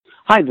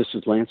Hi, this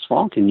is Lance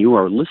Falk, and you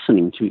are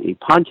listening to a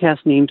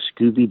podcast named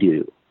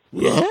Scooby-Doo.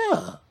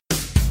 Yeah.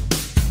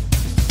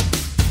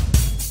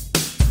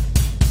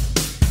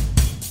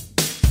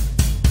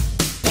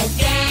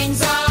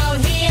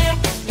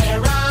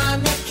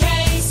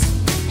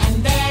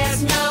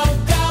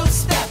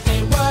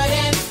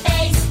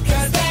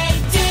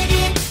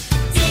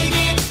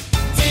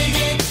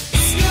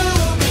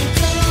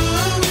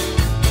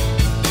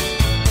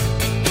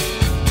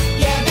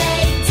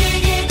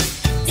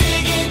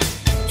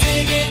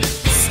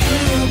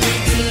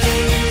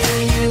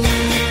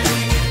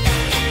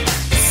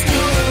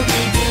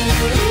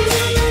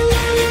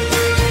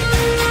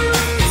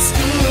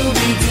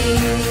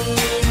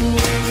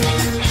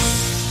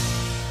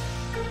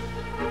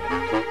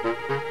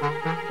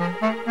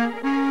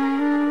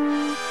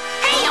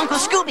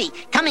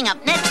 Coming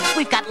up next,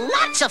 we've got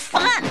lots of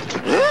fun.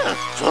 Yeah,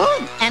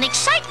 fun. And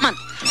excitement.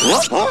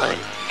 Oh, boy.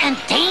 And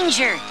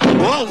danger.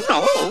 Oh,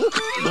 no.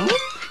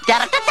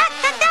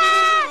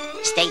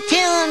 Da-da-da-da-da-da. Stay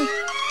tuned.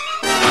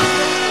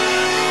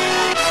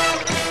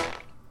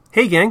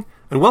 Hey, gang,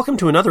 and welcome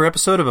to another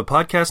episode of a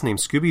podcast named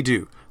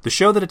Scooby-Doo, the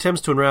show that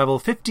attempts to unravel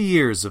 50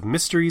 years of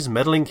mysteries,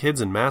 meddling kids,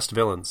 and masked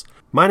villains.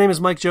 My name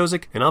is Mike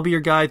Josick, and I'll be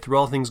your guide through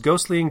all things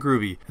ghostly and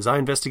groovy as I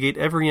investigate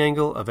every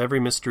angle of every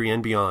mystery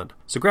and beyond.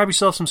 So grab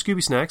yourself some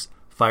Scooby snacks,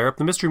 fire up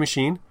the mystery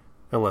machine,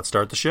 and let's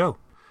start the show.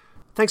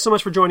 Thanks so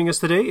much for joining us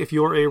today. If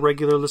you're a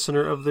regular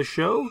listener of the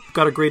show, we've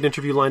got a great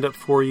interview lined up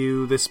for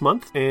you this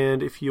month.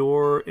 And if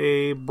you're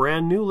a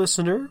brand new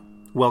listener,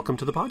 welcome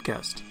to the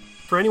podcast.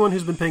 For anyone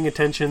who's been paying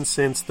attention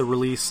since the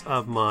release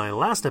of my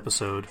last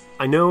episode,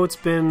 I know it's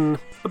been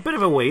a bit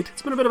of a wait.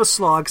 It's been a bit of a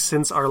slog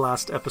since our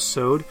last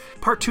episode.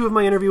 Part 2 of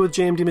my interview with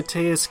J.M.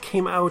 DeMatteis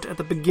came out at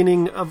the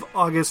beginning of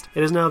August.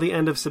 It is now the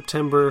end of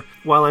September.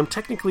 While I'm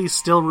technically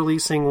still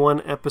releasing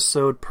one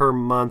episode per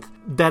month,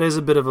 that is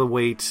a bit of a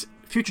wait.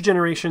 Future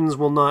generations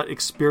will not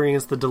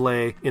experience the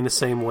delay in the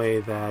same way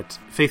that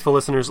faithful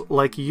listeners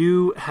like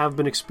you have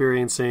been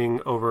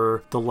experiencing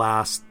over the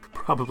last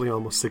probably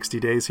almost 60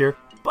 days here.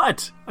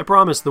 But I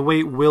promise the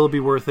wait will be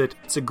worth it.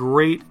 It's a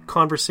great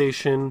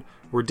conversation.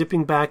 We're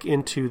dipping back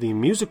into the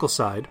musical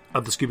side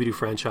of the Scooby-Doo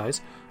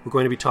franchise. We're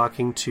going to be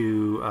talking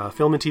to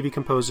film and TV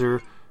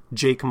composer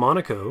Jake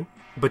Monaco.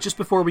 But just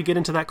before we get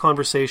into that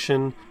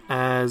conversation,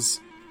 as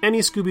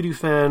any Scooby-Doo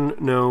fan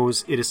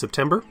knows, it is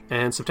September.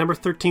 And September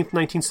 13th,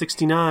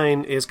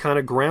 1969 is kind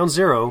of ground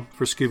zero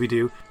for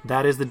Scooby-Doo.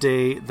 That is the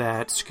day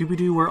that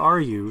Scooby-Doo Where Are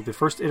You?, the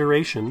first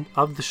iteration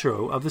of the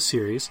show, of the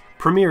series,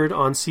 premiered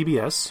on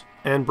CBS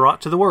and brought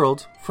to the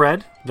world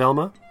Fred,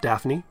 Velma,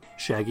 Daphne,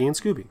 Shaggy, and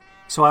Scooby.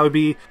 So I would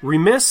be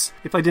remiss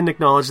if I didn't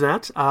acknowledge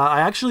that.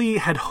 I actually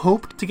had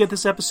hoped to get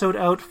this episode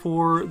out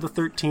for the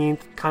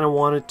 13th, kind of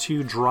wanted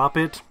to drop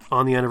it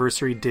on the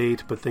anniversary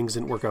date, but things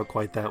didn't work out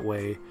quite that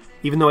way.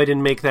 Even though I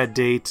didn't make that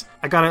date,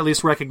 I gotta at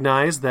least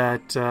recognize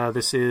that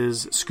this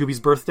is Scooby's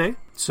birthday.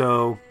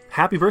 So,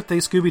 happy birthday,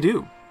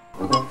 Scooby-Doo!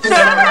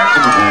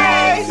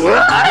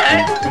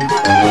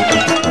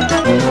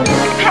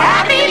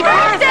 Happy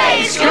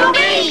birthday,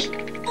 Scooby!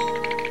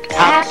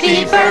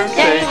 Happy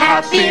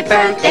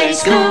birthday,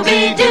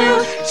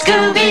 Scooby-Doo,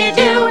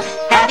 Scooby-Doo.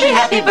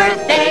 Happy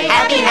birthday,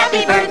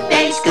 happy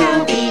birthday,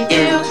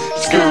 Scooby-Doo,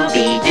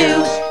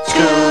 Scooby-Doo,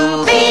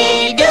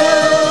 Scooby-Doo.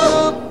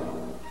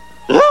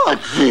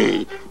 Let's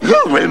see.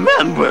 You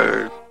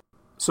remember.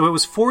 So it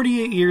was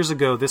 48 years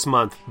ago this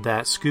month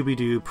that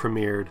Scooby-Doo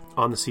premiered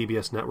on the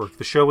CBS network.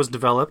 The show was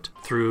developed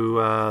through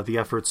the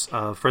efforts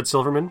of Fred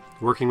Silverman,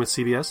 working with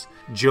CBS,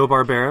 Joe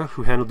Barbera,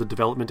 who handled the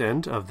development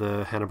end of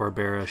the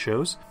Hanna-Barbera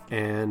shows,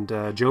 and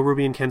Joe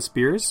Ruby and Ken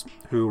Spears,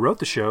 who wrote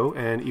the show,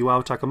 and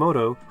Iwao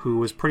Takamoto, who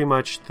was pretty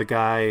much the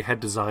head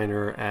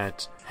designer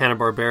at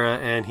Hanna-Barbera,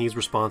 and he's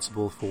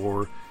responsible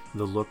for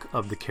the look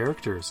of the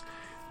characters.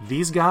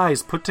 These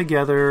guys put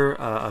together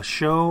a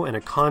show and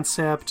a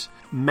concept,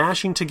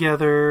 mashing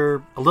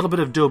together a little bit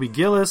of Dobie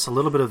Gillis, a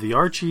little bit of the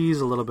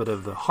Archies, a little bit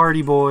of the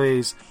Hardy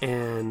Boys,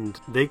 and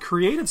they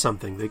created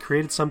something. They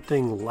created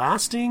something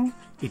lasting.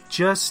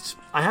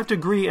 I have to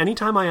agree,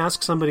 anytime I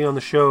ask somebody on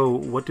the show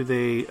what do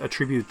they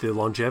attribute the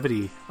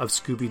longevity of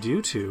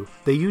Scooby-Doo to,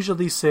 they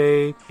usually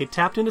say it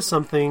tapped into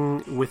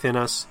something within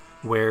us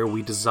where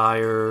we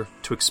desire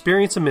to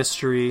experience a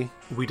mystery,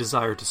 we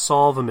desire to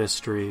solve a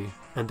mystery,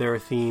 and there are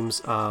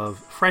themes of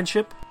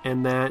friendship,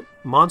 and that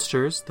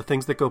monsters, the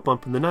things that go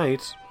bump in the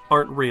night,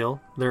 aren't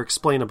real, they're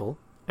explainable,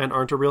 and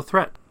aren't a real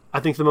threat. I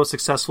think the most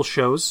successful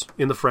shows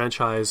in the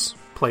franchise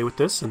play with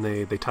this, and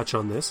they touch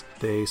on this.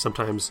 They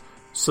sometimes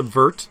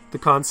subvert the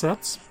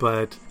concepts,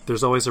 but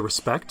there's always a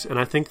respect, and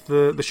I think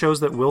the shows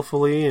that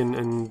willfully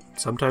and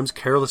sometimes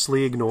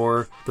carelessly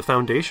ignore the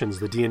foundations,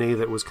 the DNA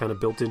that was kind of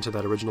built into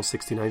that original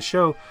 69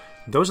 show,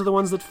 those are the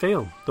ones that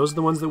fail. Those are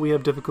the ones that we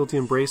have difficulty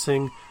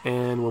embracing,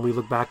 and when we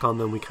look back on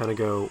them, we kind of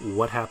go,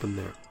 what happened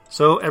there?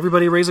 So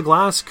everybody raise a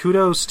glass.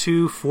 Kudos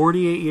to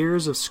 48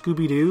 years of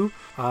Scooby-Doo.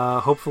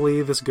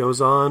 Hopefully this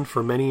goes on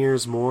for many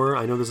years more.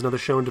 I know there's another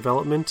show in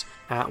development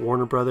at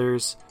Warner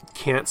Brothers.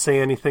 Can't say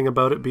anything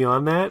about it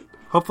beyond that.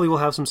 Hopefully we'll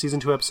have some Season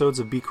 2 episodes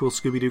of Be Cool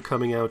Scooby-Doo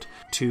coming out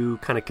to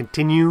kind of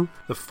continue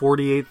the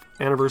 48th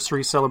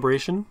anniversary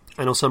celebration.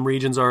 I know some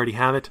regions already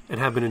have it and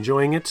have been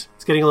enjoying it.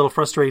 It's getting a little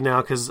frustrating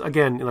now because,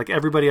 again, like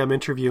everybody I'm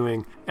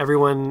interviewing,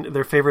 everyone,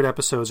 their favorite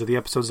episodes or the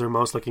episodes they're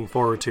most looking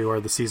forward to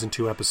are the Season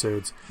 2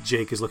 episodes.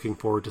 Jake is looking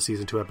forward to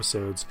Season 2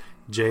 episodes.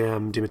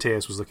 J.M.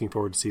 DeMatteis was looking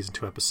forward to Season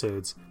 2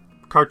 episodes.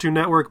 Cartoon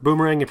Network,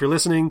 Boomerang, if you're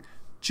listening,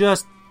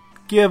 just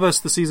give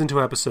us the Season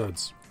 2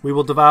 episodes. We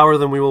will devour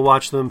them, we will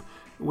watch them,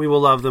 we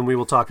will love them, we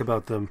will talk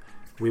about them,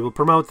 we will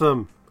promote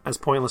them, as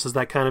pointless as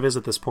that kind of is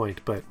at this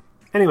point. But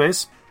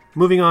anyways,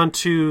 moving on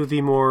to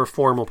the more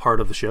formal part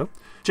of the show.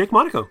 Jake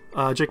Monaco.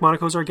 Jake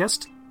Monaco is our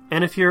guest.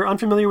 And if you're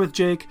unfamiliar with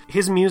Jake,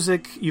 his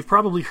music, you've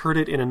probably heard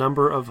it in a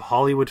number of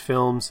Hollywood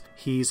films.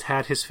 He's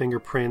had his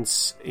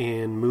fingerprints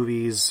in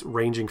movies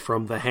ranging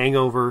from The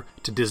Hangover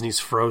to Disney's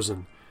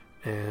Frozen.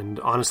 And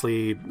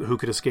honestly, who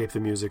could escape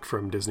the music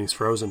from Disney's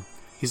Frozen?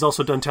 He's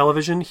also done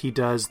television. He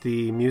does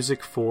the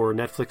music for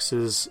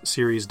Netflix's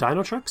series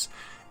Dino Trucks.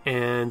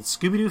 And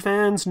Scooby-Doo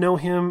fans know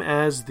him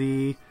as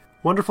the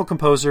wonderful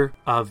composer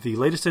of the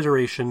latest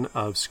iteration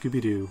of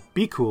Scooby-Doo,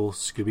 Be Cool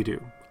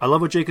Scooby-Doo. I love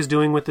what Jake is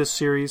doing with this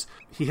series.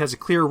 He has a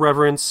clear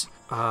reverence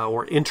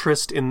or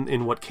interest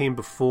in what came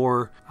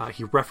before.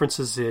 He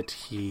references it.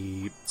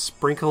 He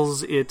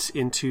sprinkles it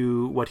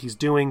into what he's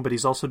doing, but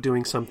he's also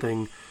doing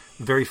something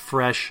very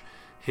fresh.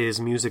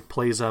 His music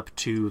plays up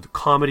to the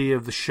comedy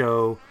of the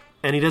show.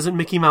 And he doesn't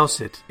Mickey Mouse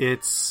it.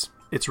 It's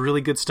really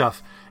good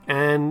stuff.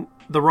 And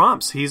the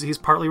romps. He's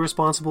partly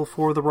responsible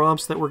for the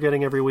romps that we're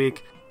getting every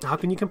week. How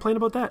can you complain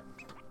about that?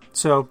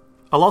 So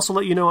I'll also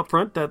let you know up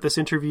front that this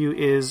interview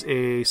is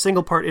a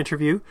single-part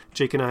interview.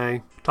 Jake and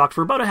I talked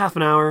for about a half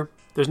an hour.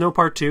 There's no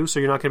part 2, so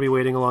you're not going to be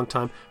waiting a long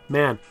time.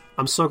 Man,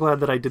 I'm so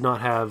glad that I did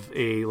not have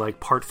a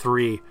part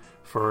 3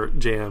 for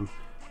Jam,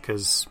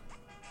 because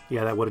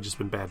yeah, that would have just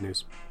been bad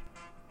news.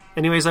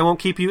 Anyways, I won't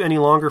keep you any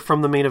longer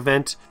from the main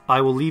event.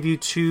 I will leave you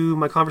to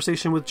my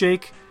conversation with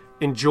Jake.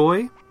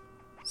 Enjoy,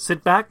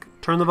 sit back,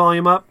 turn the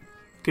volume up,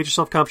 get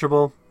yourself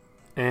comfortable,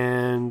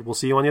 and we'll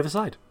see you on the other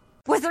side.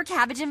 Was there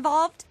cabbage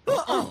involved?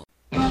 All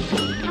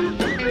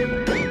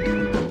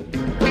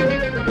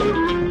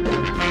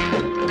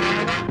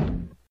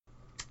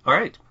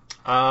right.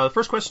 The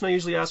first question I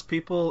usually ask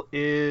people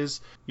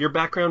is your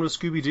background with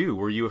Scooby-Doo.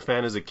 Were you a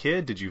fan as a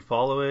kid? Did you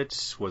follow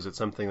it? Was it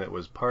something that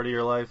was part of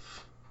your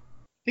life?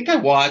 I think I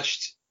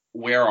watched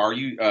Where Are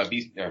You?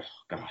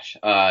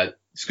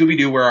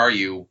 Scooby-Doo, Where Are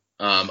You?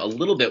 A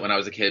little bit when I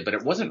was a kid, but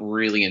it wasn't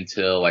really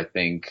until I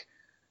think,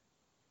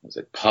 was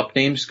it Pup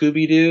Named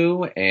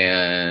Scooby-Doo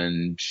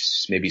and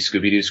maybe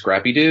Scooby-Doo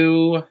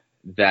Scrappy-Doo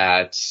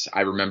that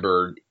I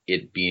remember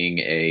it being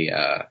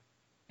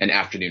an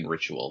afternoon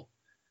ritual,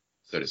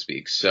 so to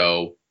speak.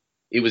 So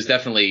it was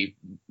definitely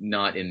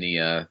not in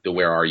the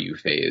Where Are You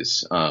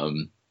phase.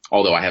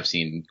 Although I have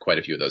seen quite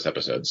a few of those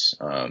episodes.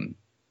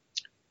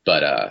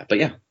 But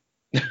yeah.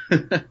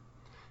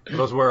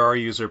 Those Where Are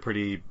Yous are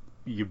pretty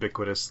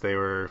ubiquitous. They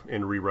were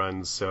in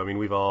reruns, so I mean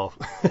we've all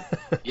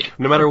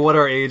no matter what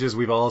our ages,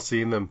 we've all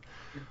seen them.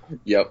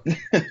 Yep.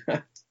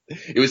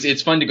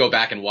 It's fun to go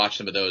back and watch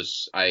some of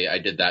those. I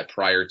did that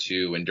prior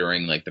to and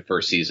during like the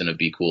first season of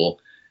Be Cool.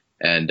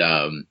 And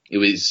it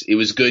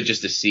was good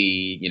just to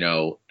see,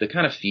 the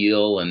kind of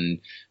feel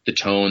and the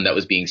tone that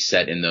was being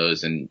set in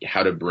those and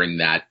how to bring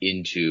that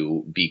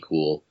into Be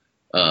Cool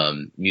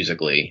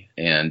musically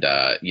and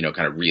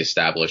kind of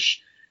reestablish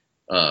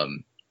a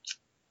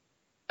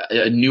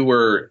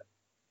newer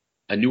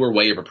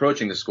way of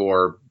approaching the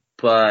score,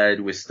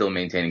 but with still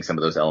maintaining some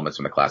of those elements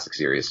from the classic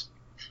series.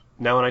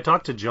 Now, when I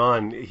talked to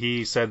John,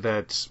 he said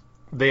that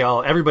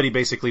everybody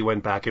basically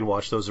went back and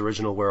watched those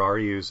original Where Are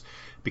Yous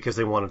because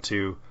they wanted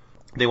to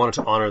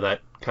honor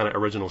that kind of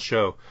original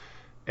show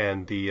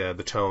and the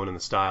tone and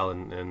the style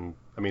and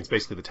I mean it's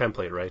basically the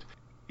template, right?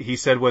 He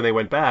said when they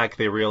went back,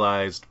 they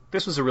realized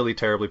this was a really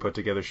terribly put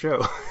together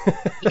show.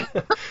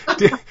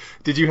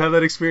 Did you have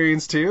that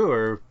experience too,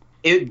 or?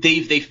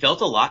 They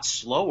felt a lot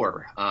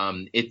slower.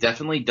 It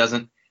definitely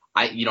doesn't.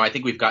 I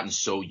think we've gotten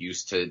so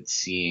used to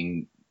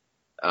seeing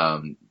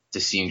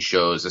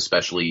shows,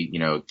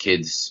 especially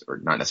kids, or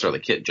not necessarily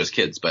just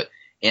kids, but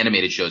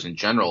animated shows in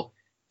general,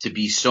 to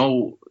be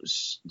so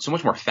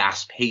much more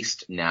fast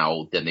paced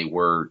now than they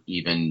were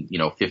even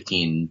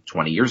 15,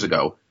 20 years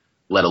ago.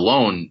 Let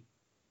alone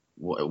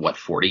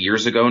 40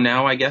 years ago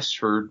now, I guess,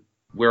 for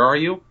Where Are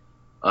You?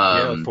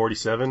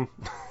 47.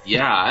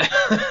 Yeah.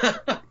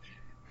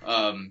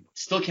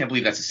 Still can't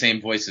believe that's the same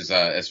voice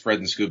as Fred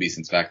and Scooby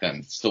since back then.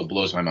 It still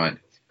blows my mind.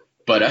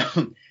 But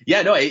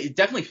it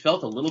definitely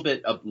felt a little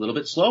bit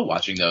slow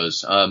watching those.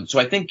 So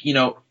I think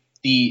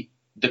the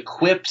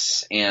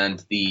quips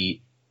and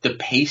the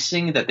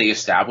pacing that they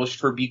established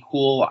for Be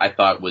Cool, I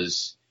thought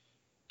was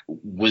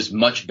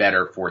much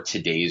better for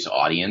today's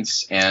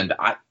audience, and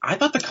I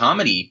thought the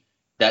comedy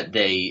that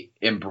they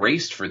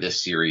embraced for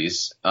this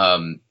series,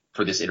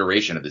 for this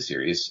iteration of the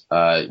series,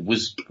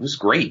 was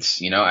great.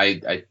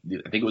 I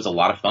think it was a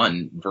lot of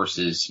fun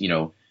versus,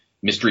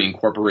 Mystery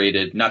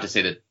Incorporated. Not to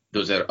say that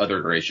those other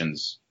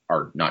iterations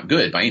are not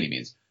good by any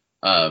means.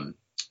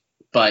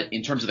 But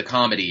in terms of the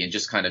comedy and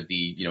just kind of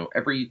the,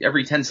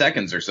 every 10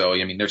 seconds or so,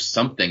 I mean, there's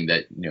something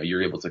that,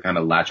 you're able to kind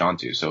of latch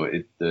onto. So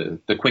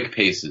the quick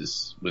pace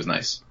was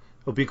nice.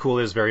 Well, Be Cool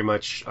is very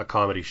much a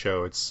comedy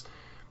show.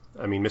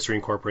 Mystery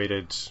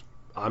Incorporated,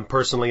 I'm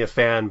personally a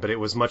fan, but it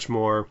was much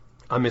more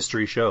a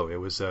mystery show. It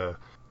was,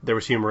 there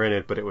was humor in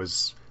it, but it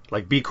was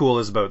like Be Cool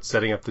is about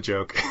setting up the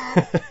joke.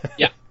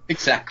 Yeah,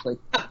 exactly.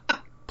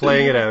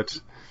 Playing it out.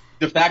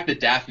 The fact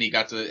that Daphne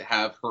got to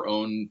have her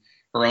own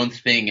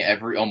thing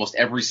almost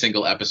every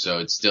single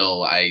episode,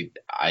 still, I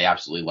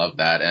absolutely love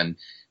that. And,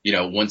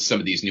 once some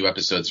of these new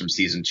episodes from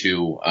season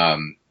 2,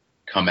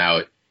 come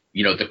out,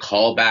 the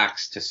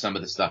callbacks to some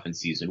of the stuff in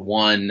season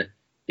 1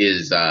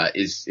 is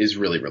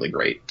really, really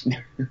great.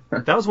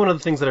 That was one of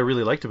the things that I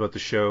really liked about the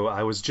show.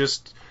 I was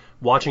just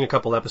watching a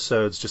couple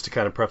episodes just to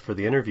kind of prep for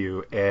the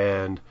interview,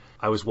 and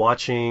I was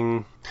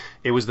watching,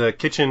 it was the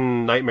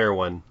Kitchen Nightmare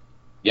one.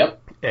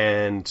 Yep.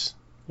 And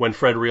when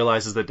Fred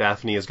realizes that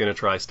Daphne is going to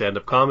try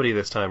stand-up comedy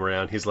this time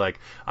around, he's like,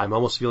 I'm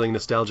almost feeling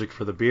nostalgic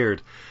for the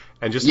beard.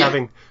 And just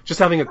having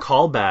a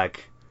callback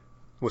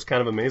was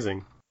kind of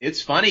amazing.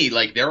 It's funny,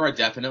 like there are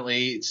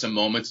definitely some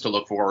moments to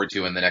look forward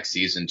to in the next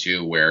season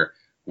too, where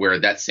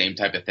that same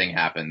type of thing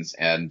happens.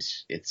 And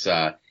it's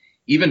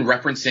even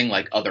referencing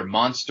like other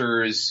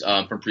monsters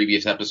from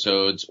previous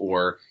episodes,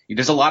 or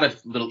there's a lot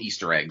of little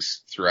Easter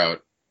eggs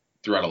throughout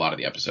a lot of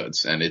the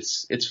episodes. And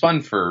it's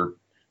fun for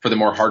the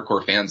more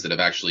hardcore fans that have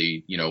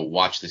actually,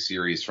 watched the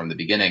series from the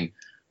beginning,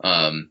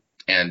 and,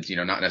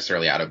 not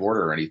necessarily out of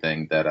order or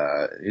anything, that,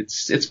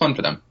 it's fun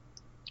for them.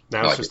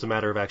 Now it's just a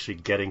matter of actually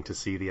getting to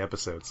see the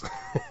episodes.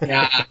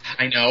 Yeah,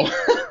 I know.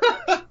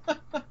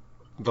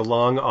 The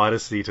long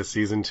odyssey to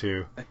season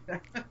 2.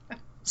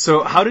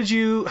 So how did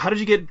you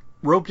get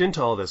roped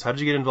into all this? How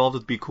did you get involved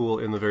with Be Cool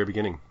in the very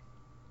beginning?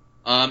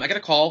 I got a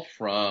call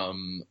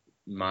from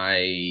my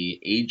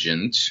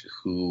agent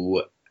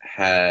who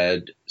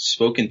had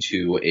spoken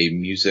to a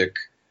music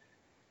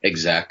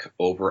exec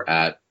over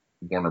at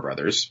Warner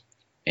Brothers,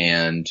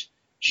 and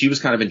she was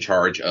kind of in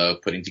charge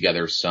of putting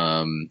together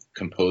some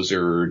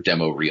composer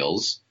demo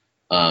reels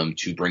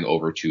to bring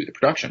over to the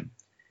production.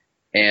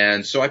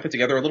 And so I put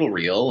together a little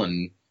reel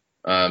and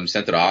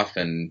sent it off,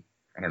 and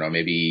I don't know,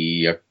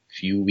 maybe a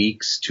few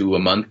weeks to a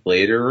month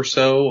later or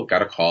so,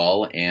 got a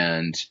call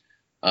and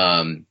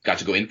got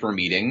to go in for a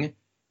meeting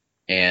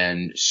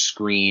and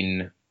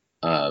screen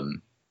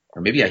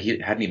or maybe I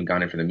hadn't even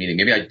gone in for the meeting.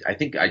 Maybe I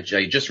think I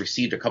just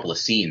received a couple of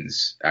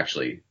scenes,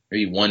 actually.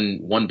 Maybe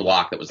one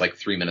block that was like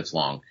 3 minutes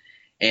long.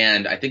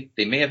 And I think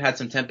they may have had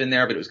some temp in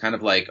there, but it was kind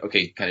of like,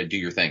 okay, kind of do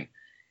your thing.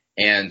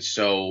 And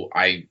so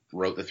I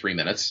wrote the 3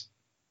 minutes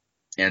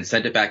and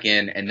sent it back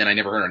in. And then I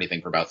never heard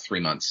anything for about 3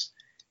 months.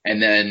 And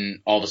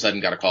then all of a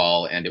sudden got a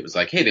call and it was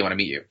like, hey, they want to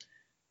meet you.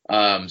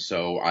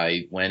 So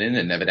I went in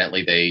and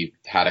evidently they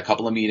had a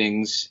couple of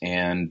meetings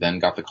and then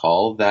got the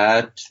call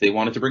that they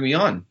wanted to bring me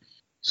on.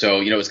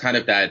 So, it was kind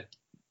of that,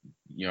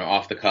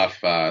 off the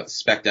cuff,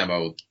 spec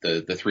demo,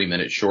 the 3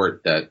 minute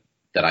short that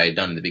I had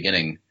done in the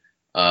beginning,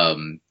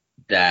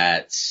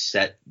 that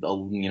set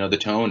the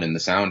tone and the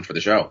sound for the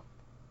show.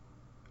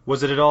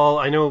 Was it at all,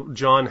 I know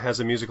John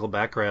has a musical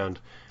background.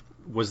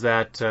 Was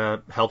that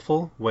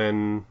helpful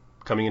when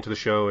coming into the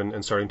show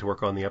and starting to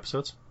work on the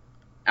episodes?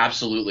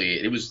 Absolutely.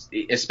 It was,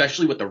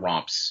 especially with the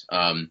romps.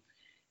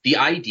 The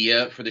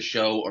idea for the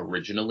show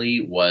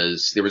originally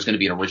was there was going to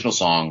be an original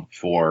song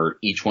for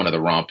each one of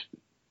the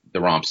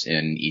romps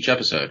in each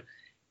episode.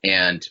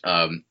 And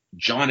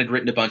John had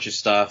written a bunch of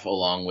stuff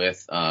along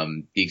with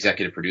the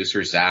executive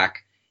producer, Zach,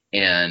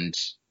 and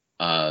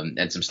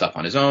some stuff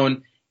on his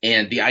own.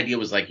 And the idea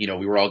was like, we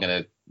were all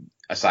going to,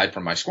 aside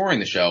from my scoring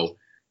the show,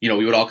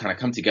 we would all kind of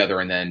come together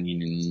and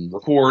then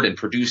record and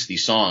produce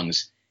these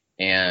songs.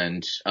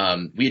 And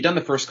we had done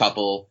the first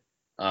couple,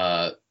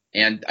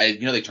 and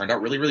they turned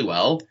out really, really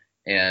well,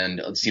 and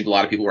it seemed a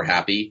lot of people were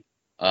happy.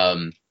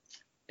 And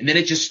then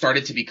it just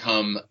started to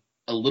become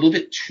a little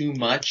bit too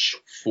much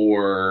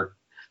for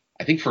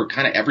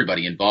kind of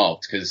everybody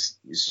involved, because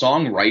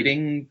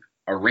songwriting,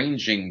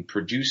 arranging,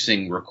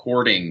 producing,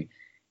 recording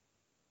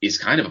is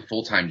kind of a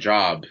full-time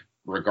job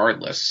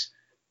regardless,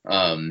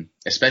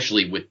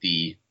 especially with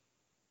the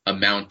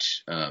amount,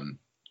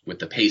 with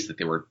the pace that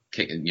they were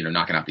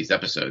knocking out these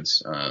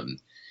episodes.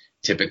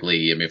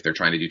 Typically, if they're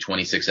trying to do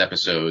 26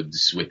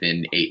 episodes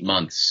within 8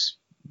 months,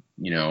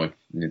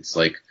 it's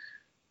like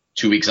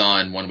 2 weeks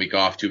on, 1 week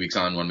off, 2 weeks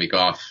on, 1 week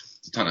off.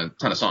 It's a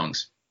ton of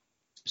songs.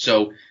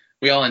 So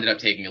we all ended up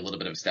taking a little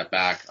bit of a step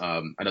back.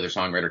 Another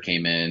songwriter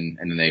came in,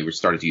 and then they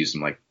started to use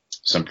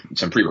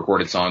some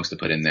pre-recorded songs to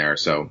put in there.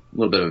 So a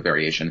little bit of a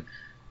variation.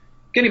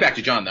 Getting back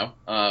to John though,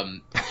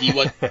 he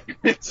was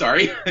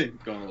sorry,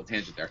 going a little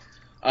tangent there.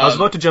 I was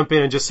about to jump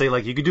in and just say,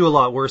 you could do a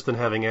lot worse than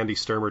having Andy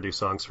Sturmer do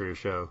songs for your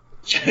show.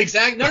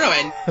 Exactly. No,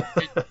 and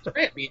it's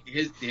great. I mean,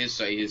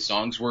 his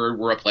songs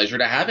were a pleasure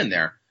to have in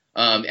there.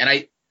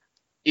 And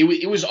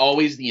it was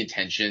always the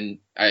intention.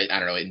 I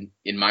don't know,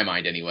 in my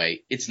mind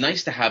anyway. It's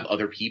nice to have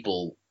other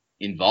people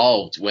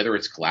involved, whether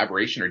it's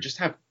collaboration or just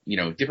have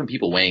different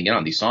people weighing in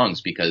on these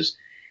songs, because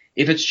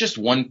if it's just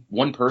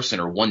one person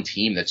or one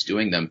team that's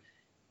doing them,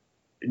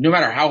 no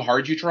matter how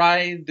hard you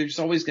try, there's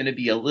always going to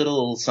be a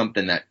little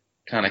something that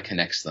kind of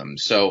connects them.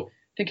 So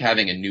I think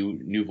having a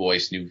new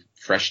voice, new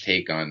fresh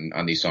take on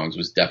these songs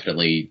was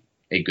definitely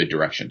a good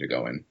direction to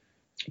go in.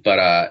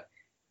 But,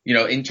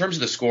 in terms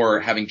of the score,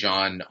 having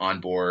John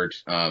on board,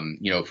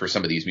 for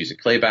some of these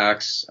music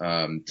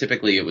playbacks,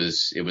 typically it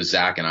was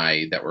Zach and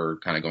I that were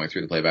kind of going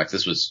through the playbacks.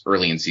 This was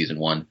early in season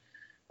 1.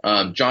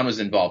 John was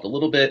involved a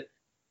little bit.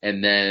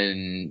 And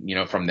then,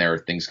 from there,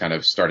 things kind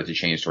of started to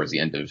change towards the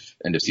end of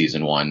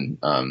season 1.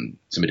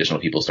 Some additional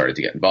people started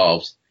to get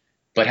involved,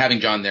 but having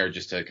John there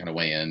just to kind of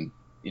weigh in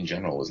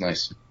general was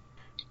nice.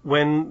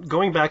 When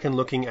going back and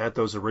looking at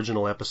those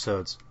original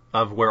episodes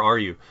of Where Are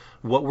You,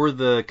 what were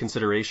the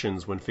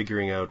considerations when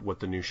figuring out what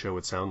the new show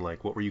would sound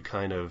like? What were you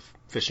kind of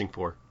fishing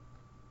for?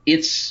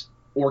 It's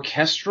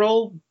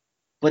orchestral,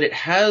 but it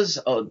has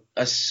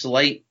a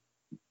slight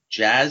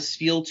jazz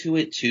feel to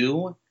it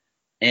too.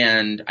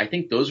 And I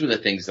think those were the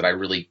things that I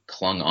really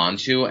clung on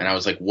to. And I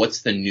was like,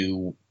 what's the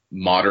new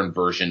modern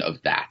version of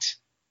that?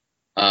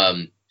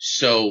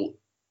 So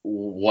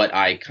what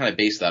I kind of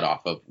based that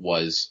off of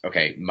was,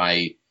 okay,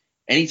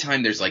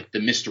 anytime there's like the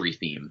mystery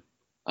theme,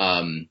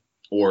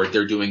 or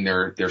they're doing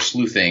their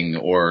sleuthing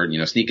or,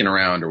 sneaking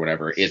around or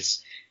whatever,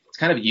 it's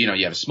kind of, you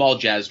have a small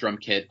jazz drum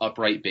kit,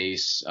 upright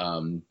bass,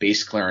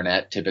 bass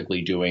clarinet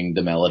typically doing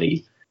the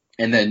melody.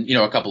 And then,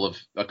 a couple of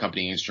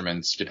accompanying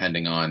instruments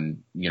depending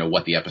on,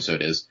 what the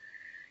episode is.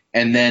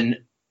 And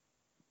then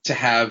to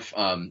have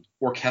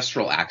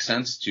orchestral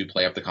accents to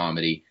play up the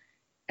comedy.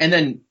 And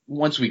then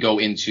once we go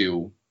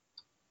into,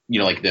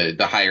 like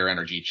the higher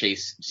energy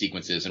chase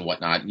sequences and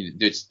whatnot,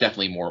 it's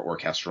definitely more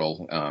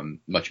orchestral,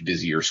 much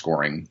busier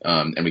scoring.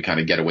 And we kind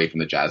of get away from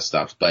the jazz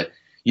stuff. But,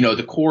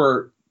 the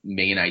core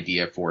main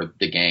idea for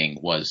the gang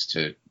was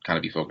to kind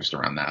of be focused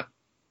around that.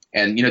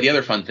 And, the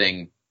other fun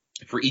thing,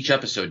 for each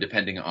episode,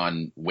 depending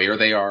on where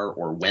they are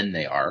or when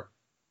they are,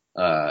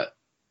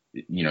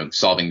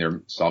 solving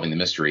the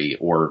mystery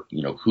or,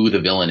 who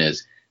the villain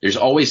is, there's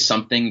always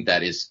something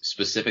that is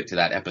specific to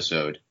that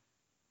episode,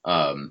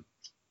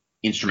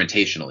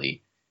 instrumentationally,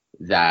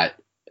 that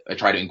I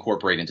try to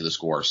incorporate into the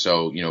score.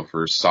 So,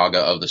 for Saga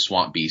of the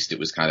Swamp Beast, it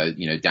was kind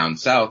of, down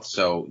south.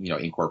 So,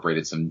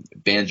 incorporated some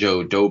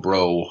banjo,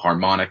 dobro,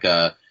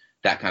 harmonica,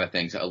 that kind of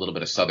thing, so a little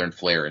bit of Southern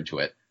flair into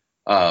it.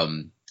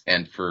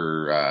 And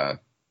for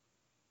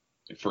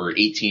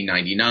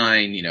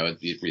 1899,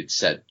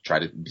 it's try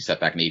to be set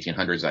back in the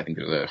 1800s. I think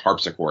there's a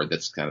harpsichord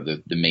that's kind of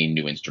the main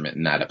new instrument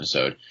in that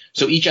episode.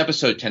 So each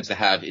episode tends to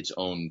have its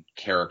own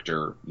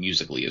character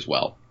musically as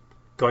well.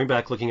 Going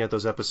back, looking at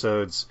those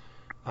episodes,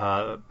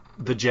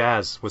 the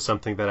jazz was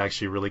something that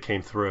actually really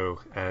came through,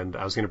 and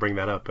I was going to bring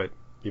that up, but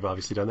you've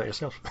obviously done that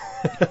yourself.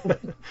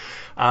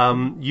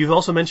 You've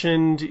also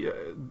mentioned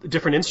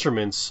different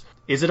instruments.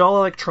 Is it all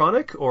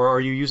electronic, or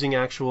are you using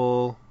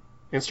actual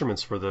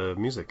instruments for the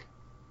music?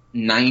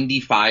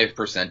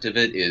 95% of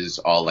it is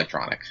all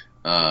electronic.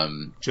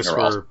 Just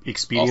for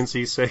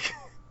expediency's sake?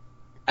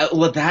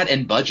 Well, that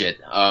and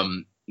budget.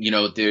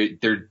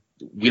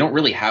 We don't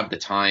really have the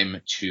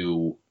time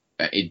to,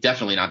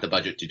 definitely not the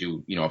budget to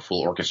do, a full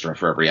orchestra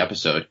for every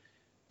episode,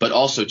 but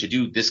also to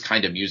do this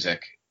kind of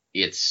music,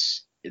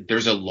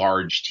 there's a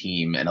large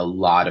team and a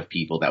lot of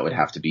people that would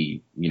have to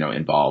be,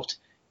 involved.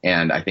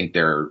 And I think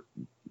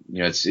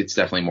it's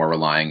definitely more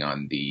relying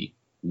on the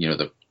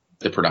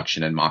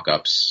production and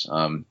mock-ups,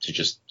 to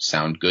just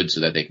sound good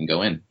so that they can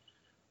go in.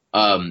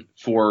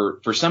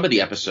 For some of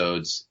the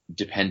episodes,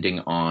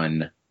 depending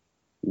on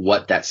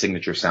what that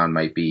signature sound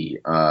might be,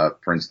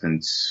 for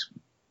instance,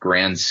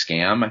 Grand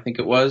Scam, I think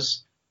it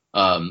was,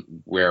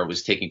 where it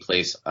was taking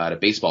place at a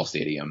baseball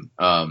stadium.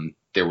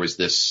 There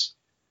wasn't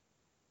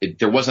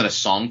a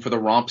song for the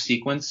romp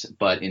sequence,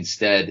 but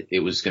instead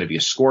it was going to be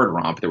a scored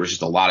romp. There was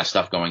just a lot of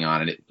stuff going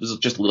on, and it was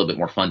just a little bit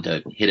more fun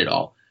to hit it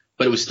all,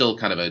 but it was still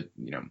kind of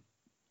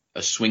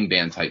a swing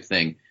band type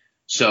thing.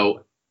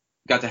 So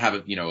got to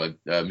have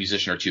a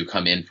musician or two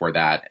come in for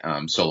that,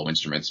 solo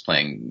instruments,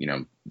 playing,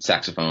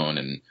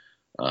 saxophone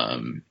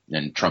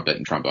and trumpet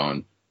and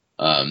trombone.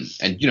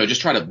 And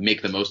just try to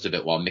make the most of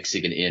it while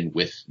mixing it in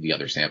with the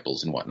other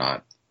samples and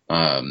whatnot.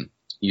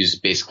 Use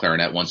bass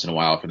clarinet once in a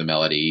while for the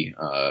melody,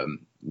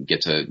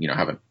 get to,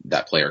 have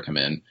that player come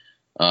in.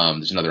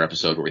 There's another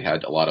episode where we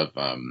had a lot of,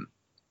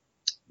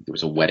 there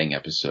was a wedding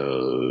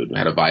episode. We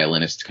had a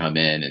violinist come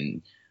in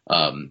and,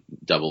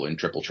 double and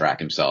triple track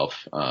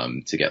himself,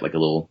 to get like a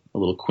little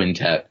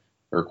quintet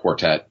or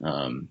quartet,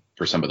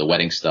 for some of the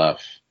wedding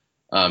stuff.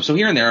 So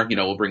here and there,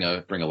 we'll bring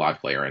a live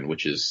player in,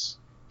 which it's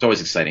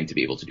always exciting to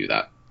be able to do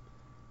that.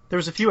 There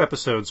was a few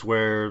episodes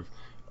where,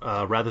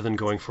 rather than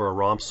going for a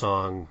romp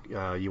song,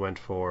 you went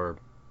for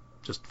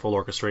just full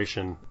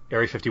orchestration.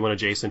 Area 51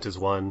 Adjacent is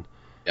one.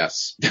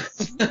 Yes.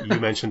 You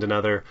mentioned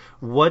another.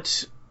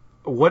 What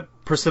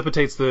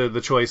precipitates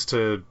the choice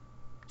to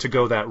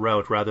go that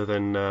route rather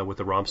than with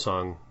the romp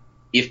song?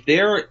 If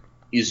there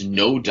is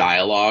no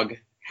dialogue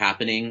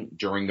happening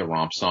during the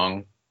romp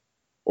song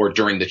or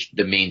during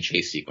the main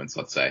chase sequence,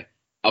 let's say,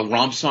 a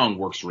romp song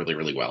works really,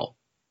 really well.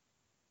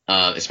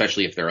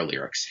 especially if there are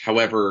lyrics.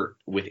 However,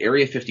 with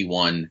Area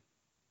 51,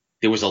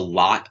 there was a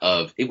lot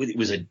of it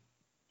was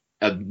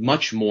a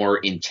much more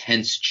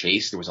intense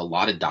chase. There was a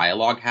lot of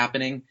dialogue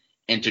happening,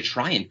 and to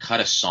try and cut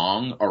a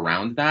song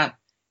around that,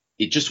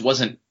 it just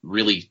wasn't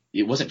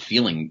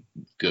feeling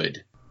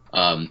good.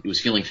 It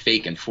was feeling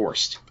fake and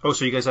forced. Oh,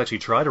 so you guys actually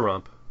tried a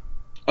romp?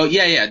 Oh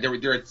yeah.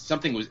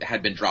 Something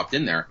had been dropped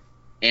in there,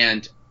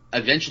 and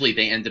eventually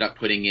they ended up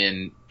putting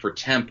in for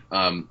temp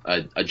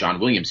a John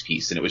Williams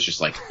piece, and it was just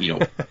like,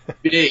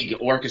 big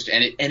orchestra,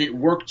 and it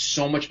worked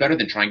so much better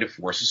than trying to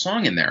force a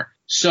song in there.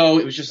 So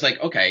it was just like,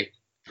 okay,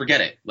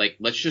 forget it. Like,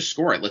 let's just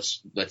score it.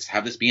 Let's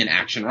have this be an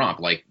action romp.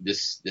 Like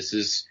this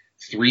is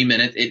 3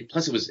 minutes.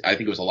 Plus I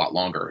think it was a lot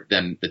longer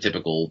than the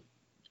typical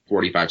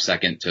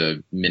 45-second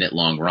to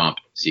minute-long romp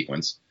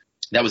sequence.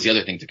 That was the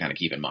other thing to kind of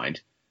keep in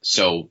mind.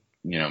 So,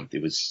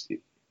 it was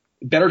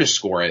better to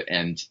score it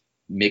and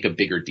make a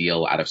bigger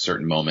deal out of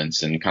certain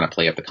moments and kind of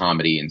play up the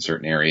comedy in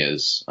certain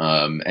areas.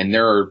 And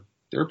there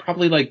are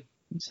probably like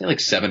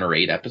 7 or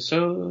 8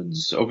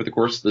 episodes over the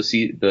course of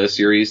the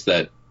series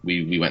that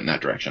we went in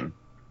that direction.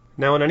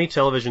 Now, in any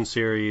television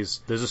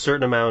series, there's a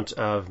certain amount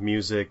of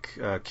music,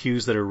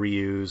 cues that are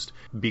reused.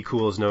 Be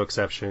Cool is no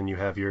exception. You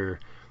have your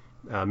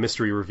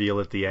mystery reveal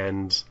at the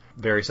end,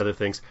 various other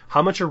things.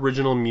 How much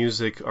original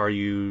music are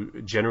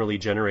you generally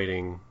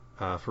generating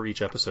for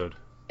each episode?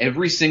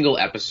 Every single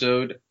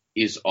episode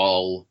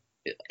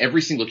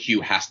every single cue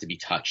has to be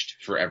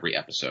touched for every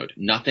episode.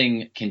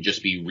 Nothing can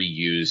just be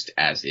reused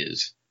as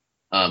is,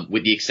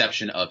 with the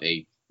exception of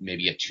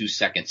maybe a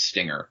 2-second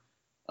stinger.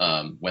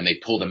 When they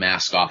pull the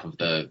mask off of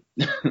the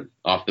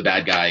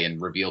bad guy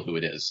and reveal who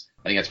it is.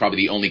 I think that's probably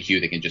the only cue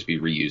that can just be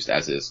reused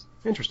as is.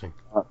 Interesting.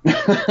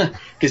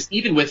 Because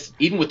even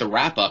with the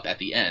wrap up at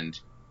the end,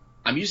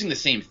 I'm using the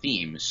same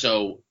theme,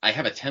 so I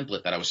have a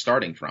template that I was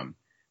starting from,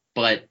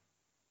 but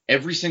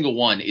every single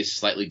one is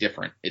slightly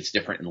different. It's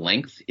different in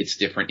length, it's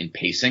different in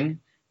pacing,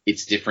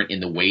 it's different in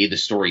the way the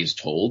story is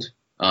told,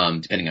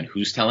 depending on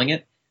who's telling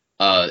it.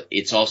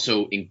 It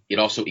also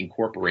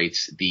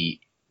incorporates the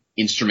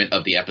instrument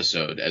of the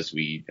episode, as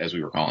we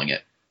were calling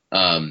it.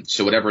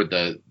 So whatever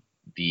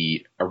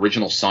the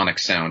original sonic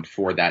sound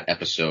for that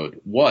episode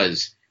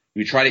was,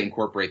 we try to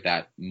incorporate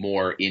that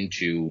more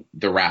into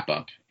the wrap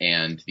up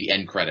and the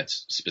end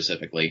credits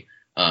specifically,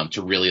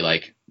 to really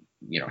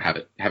have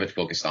it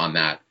focused on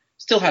that,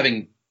 still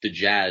having the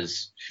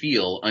jazz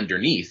feel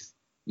underneath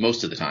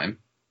most of the time,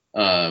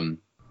 but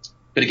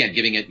again,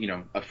 giving it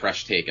a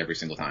fresh take every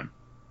single time.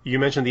 You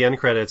mentioned the end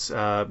credits.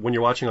 When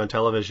you're watching on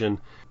television,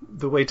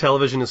 the way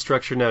television is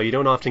structured now, you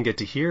don't often get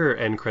to hear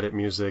end credit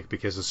music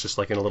because it's just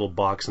like in a little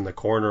box in the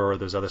corner or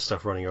there's other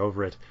stuff running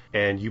over it.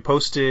 And you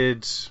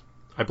posted,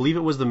 I believe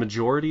it was the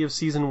majority of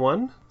season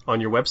 1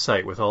 on your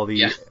website with all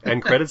the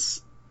end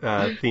credits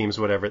themes,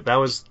 whatever. That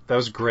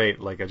was great.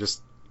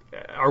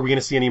 Are we going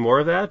to see any more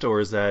of that, or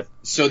is that?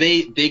 So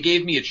they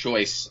gave me a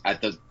choice I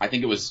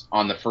think it was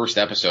on the first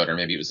episode, or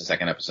maybe it was the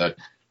second episode.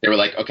 They were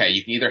like, okay,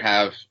 you can either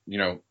have,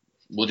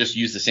 we'll just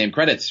use the same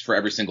credits for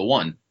every single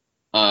one.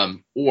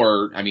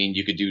 Or,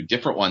 you could do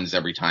different ones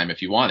every time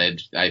if you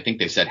wanted. I think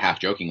they said half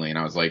jokingly, and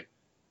I was like,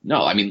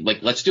 no,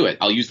 let's do it.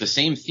 I'll use the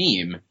same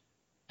theme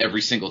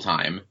every single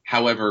time.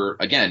 However,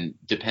 again,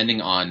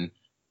 depending on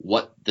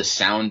what the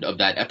sound of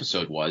that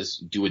episode was,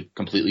 do a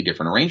completely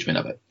different arrangement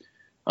of it.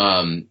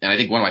 And I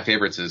think one of my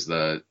favorites is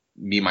the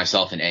Me,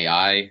 Myself, and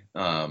AI.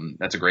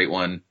 That's a great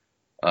one.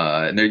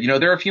 And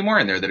there are a few more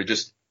in there that are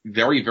just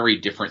very, very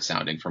different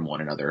sounding from one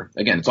another.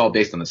 Again, it's all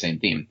based on the same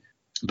theme.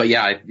 But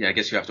I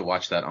guess you have to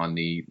watch that on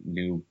the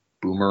new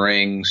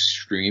Boomerang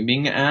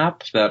streaming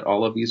app that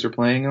all of these are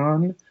playing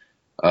on,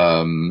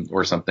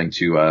 or something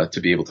to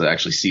be able to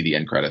actually see the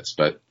end credits.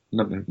 But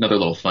another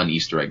little fun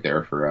Easter egg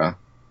there for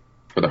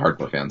the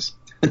hardcore fans.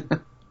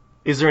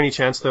 Is there any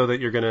chance though that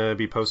you're going to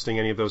be posting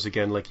any of those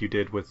again, like you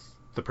did with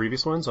the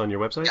previous ones, on your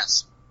website?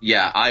 Yes.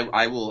 Yeah,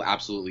 I will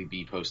absolutely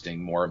be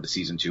posting more of the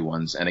season 2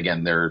 ones, and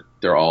again, they're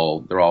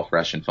all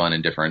fresh and fun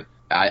and different.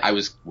 I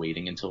was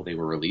waiting until they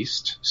were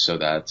released, so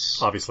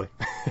that's obviously.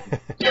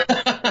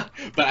 But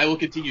I will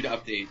continue to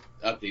update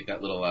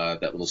that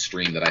little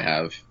stream that I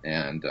have,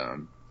 and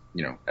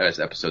as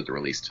episodes are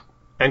released.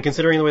 And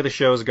considering the way the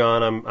show's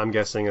gone, I'm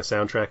guessing a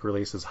soundtrack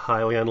release is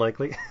highly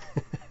unlikely.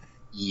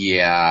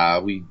 Yeah,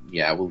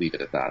 we'll leave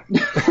it at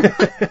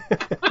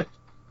that.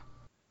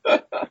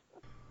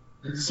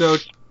 So,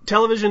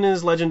 television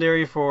is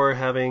legendary for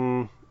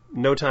having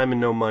no time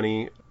and no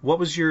money. What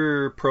was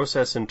your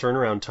process and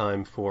turnaround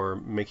time for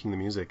making the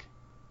music?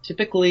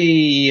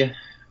 Typically,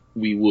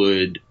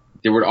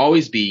 there would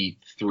always be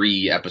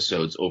 3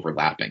 episodes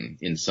overlapping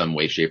in some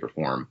way, shape, or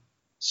form.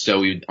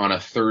 So on a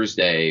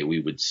Thursday,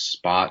 we would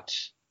spot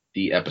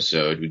the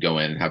episode. We'd go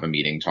in and have a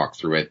meeting, talk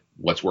through it,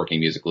 what's working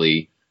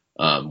musically,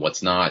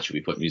 what's not, should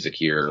we put music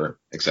here,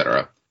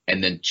 etc.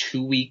 And then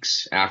 2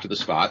 weeks after the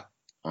spot,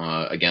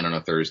 again on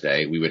a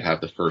Thursday, we would have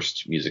the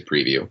first music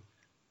preview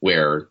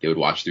where they would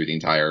watch through the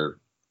entire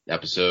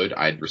episode.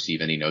 I'd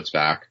receive any notes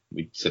back.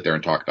 We'd sit there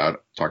and talk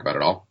about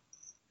it all.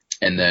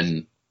 And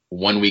then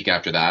 1 week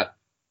after that,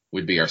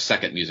 would be our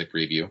second music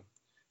preview.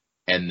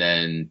 And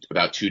then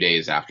about 2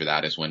 days after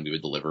that is when we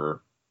would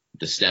deliver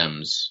the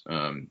stems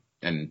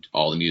and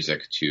all the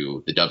music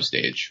to the dub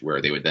stage,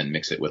 where they would then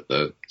mix it with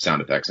the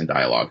sound effects and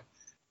dialogue.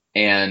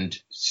 And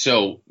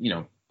so,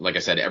 like I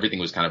said, everything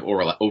was kind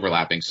of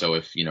overlapping. So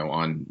if,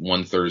 on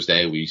one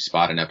Thursday we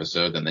spot an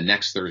episode, then the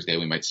next Thursday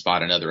we might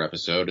spot another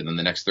episode. And then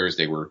the next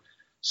Thursday we're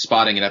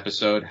spotting an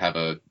episode, have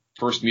a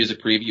first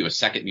music preview, a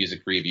second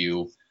music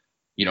preview,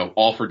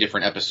 all for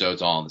different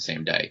episodes all on the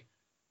same day.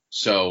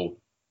 So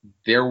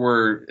there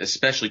were,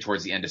 especially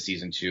towards the end of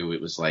season 2,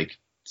 it was like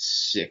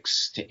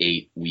 6 to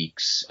 8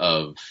 weeks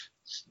of,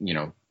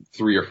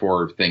 3 or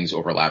 4 things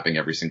overlapping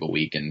every single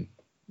week. And it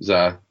was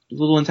a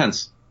little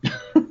intense. I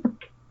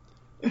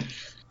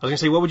was going to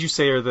say, what would you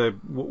say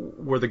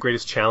were the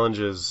greatest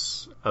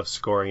challenges of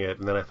scoring it?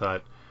 And then I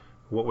thought,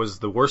 what was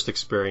the worst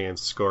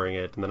experience scoring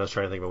it? And then I was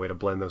trying to think of a way to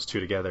blend those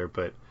two together.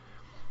 But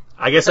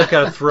I guess I've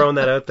kind of thrown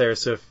that out there.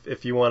 So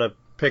if you want to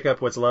pick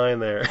up what's lying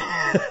there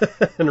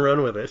and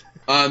run with it.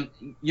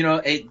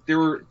 There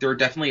were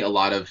definitely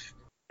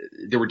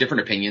there were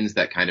different opinions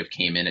that kind of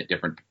came in at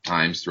different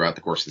times throughout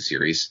the course of the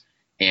series.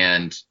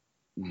 And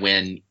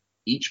when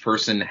each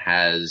person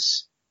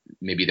has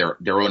maybe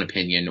their own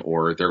opinion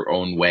or their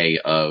own way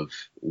of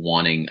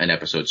wanting an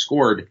episode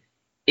scored,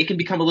 it can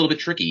become a little bit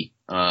tricky.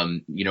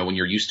 When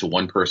you're used to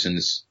one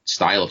person's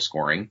style of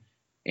scoring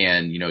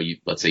and,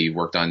 let's say you've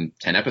worked on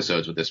 10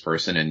 episodes with this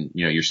person and,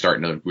 you're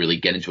starting to really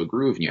get into a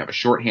groove and you have a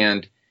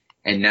shorthand,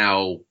 and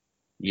now,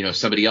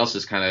 somebody else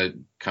is kind of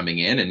coming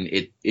in, and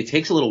it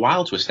takes a little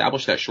while to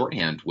establish that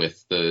shorthand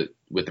with the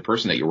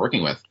person that you're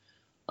working with.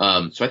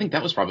 So I think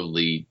that was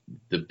probably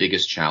the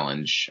biggest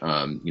challenge,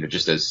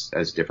 just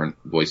as different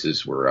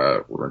voices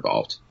were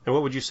involved. And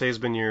what would you say has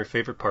been your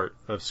favorite part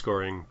of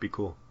scoring Be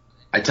Cool?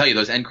 I tell you,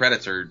 those end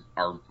credits are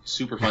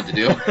super fun to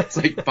do. It's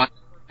like find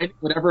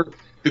whatever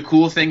the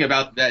cool thing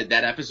about that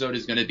episode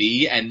is going to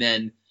be, and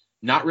then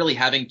not really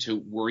having to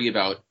worry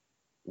about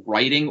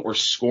writing or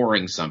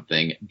scoring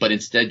something, but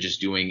instead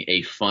just doing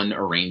a fun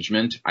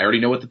arrangement. I already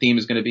know what the theme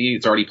is going to be.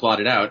 It's already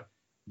plotted out.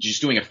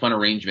 Just doing a fun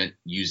arrangement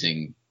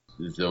using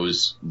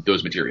those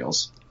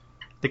materials.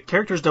 The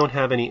characters don't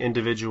have any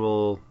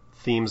individual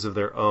themes of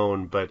their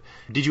own, but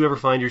did you ever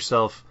find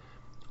yourself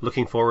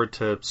looking forward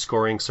to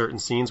scoring certain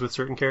scenes with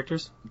certain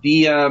characters?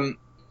 The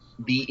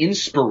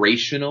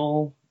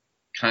inspirational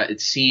kind of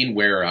scene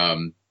where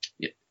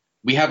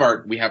we have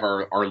our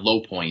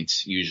low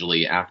points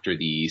usually after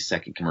the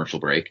second commercial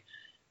break,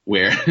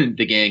 where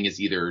the gang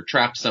is either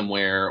trapped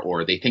somewhere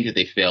or they think that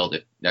they failed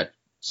at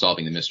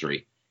solving the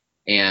mystery.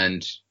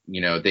 And,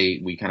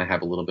 we kind of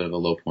have a little bit of a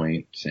low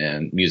point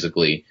and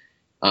musically.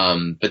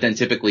 But then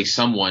typically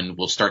someone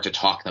will start to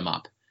talk them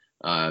up.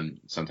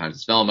 Sometimes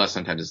it's Velma,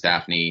 sometimes it's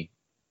Daphne,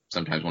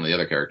 sometimes one of the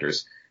other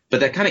characters. But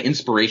that kind of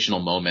inspirational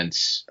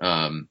moments,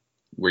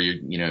 where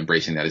you're,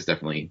 embracing that is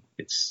definitely,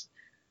 it's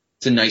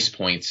a nice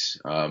point,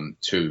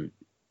 to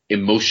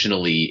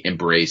emotionally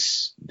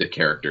embrace the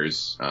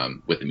characters,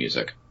 with the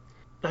music.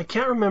 I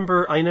can't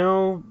remember. I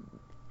know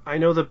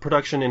the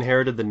production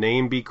inherited the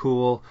name Be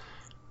Cool,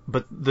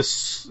 but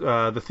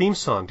the theme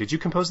song, did you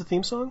compose the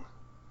theme song?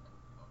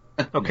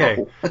 Okay.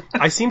 No.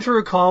 I seem to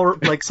recall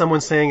like someone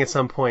saying at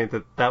some point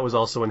that was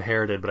also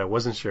inherited, but I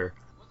wasn't sure.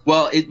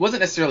 Well, it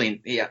wasn't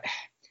necessarily, yeah.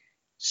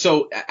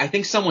 So I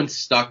think someone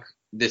stuck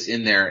this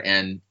in there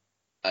and,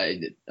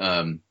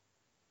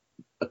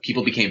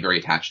 people became very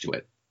attached to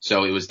it.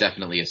 So it was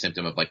definitely a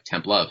symptom of like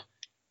temp love.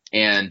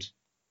 And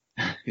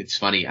it's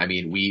funny. I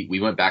mean, we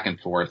went back and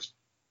forth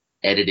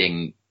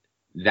editing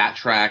that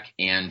track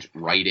and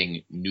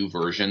writing new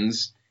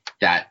versions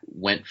that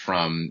went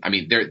from,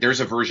 there's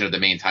a version of the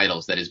main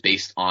titles that is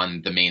based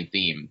on the main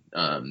theme,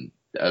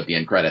 of the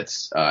end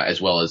credits,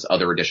 as well as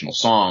other additional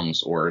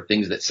songs or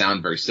things that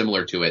sound very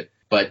similar to it.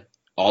 But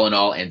all in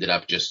all ended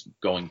up just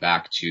going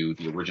back to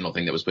the original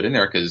thing that was put in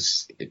there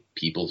because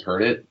people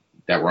heard it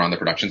that were on the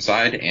production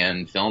side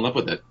and fell in love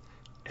with it.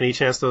 Any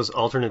chance those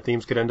alternate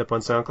themes could end up on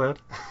SoundCloud?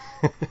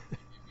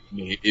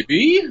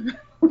 Maybe.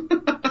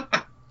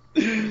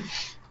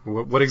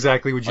 What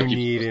exactly would you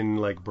need in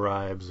like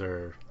bribes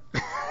or?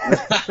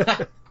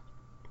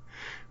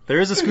 There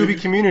is a Scooby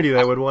community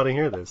that would want to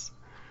hear this.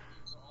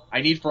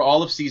 I need for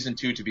all of season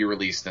 2 to be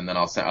released, and then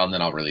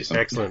I'll release them.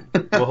 Excellent.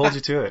 We'll hold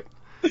you to it.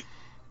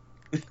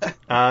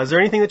 Is there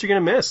anything that you're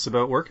going to miss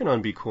about working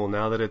on Be Cool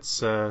now that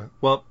it's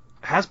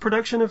has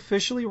production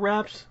officially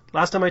wrapped?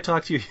 Last time I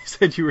talked to you, you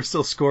said you were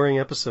still scoring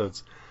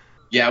episodes.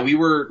 Yeah, we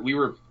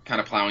were kind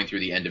of plowing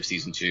through the end of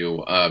season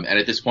 2, and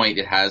at this point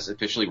it has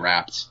officially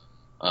wrapped.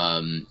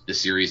 The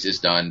series is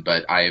done,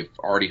 but I've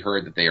already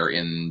heard that they are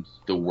in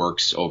the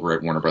works over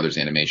at Warner Brothers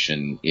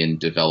Animation in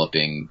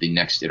developing the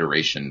next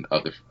iteration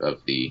of the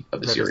series.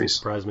 That doesn't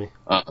surprise me.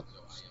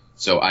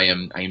 So I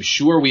am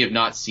sure we have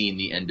not seen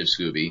the end of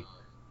Scooby.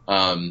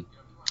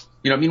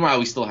 Meanwhile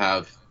we still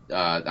have.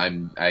 I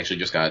actually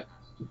just got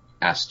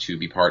asked to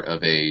be part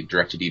of a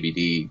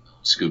direct-to-DVD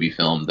Scooby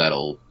film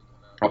that'll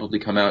probably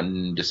come out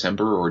in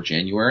December or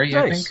January.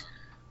 Nice.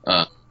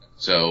 I think.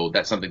 So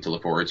that's something to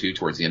look forward to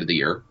towards the end of the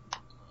year.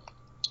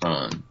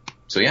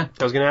 yeah.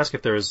 I was going to ask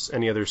if there was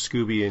any other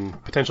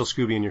potential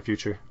Scooby in your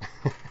future.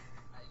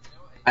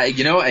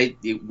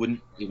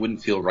 It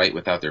wouldn't feel right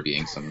without there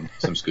being some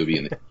Scooby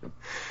in the future.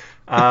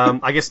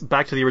 I guess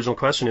back to the original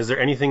question: is there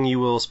anything you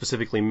will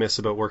specifically miss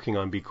about working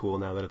on Be Cool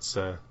now that it's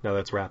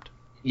wrapped?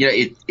 Yeah,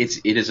 it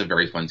is a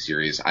very fun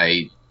series.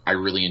 I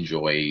really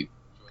enjoyed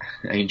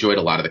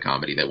a lot of the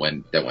comedy that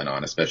went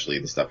on, especially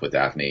the stuff with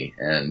Daphne,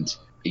 and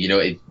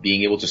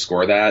being able to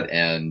score that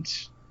and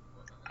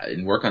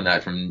work on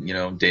that from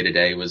day to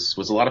day was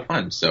a lot of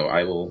fun. So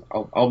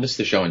I'll miss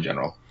the show in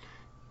general.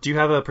 Do you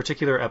have a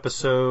particular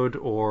episode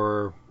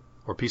or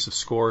piece of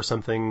score or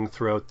something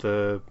throughout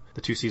the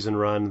 2-season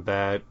run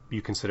that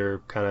you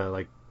consider kind of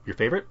like your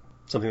favorite?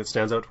 Something that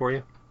stands out for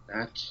you?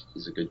 That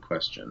is a good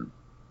question.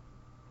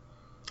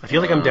 I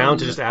feel like I'm down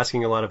to just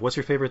asking a lot of what's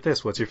your favorite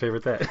this, what's your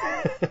favorite that.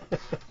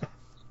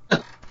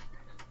 I'm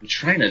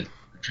trying to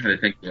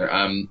think there.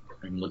 I'm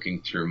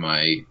looking through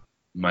my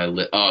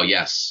list. Oh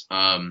yes.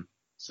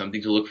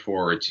 Something to look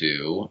forward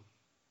to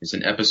is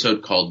an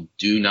episode called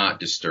Do Not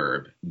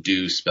Disturb.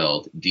 Do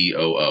spelled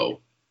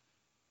DOO.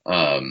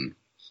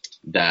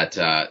 That's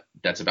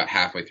about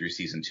halfway through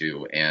season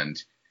 2,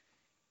 and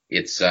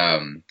it's I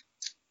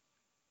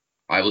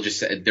will just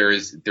say there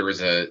is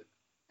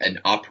an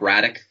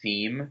operatic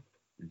theme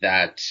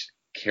that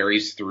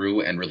carries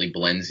through and really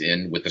blends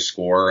in with the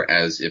score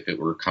as if it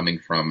were coming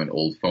from an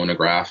old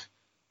phonograph.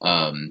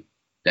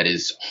 That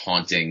is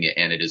haunting,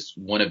 and it is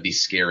one of the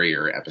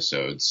scarier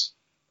episodes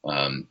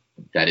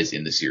that is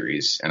in the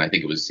series, and I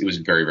think it was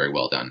very, very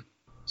well done.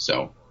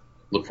 So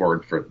look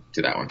forward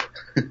to that one.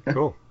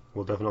 Cool.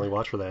 We'll definitely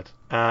watch for that.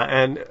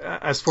 And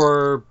as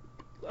for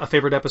a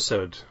favorite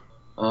episode?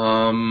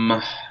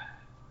 That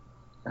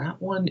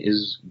one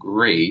is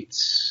great.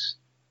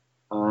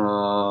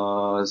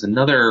 There's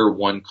another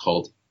one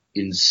called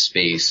In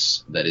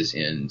Space that is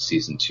in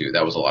season 2.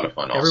 That was a lot of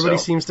fun also. Everybody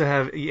seems to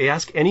have... You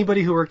ask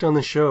anybody who worked on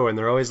the show, and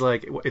they're always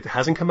like, it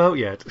hasn't come out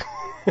yet.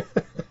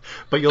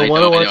 But you'll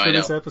want to watch for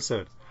this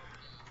episode.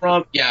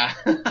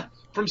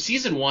 From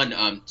season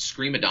 1,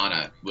 Scream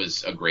Madonna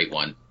was a great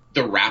one.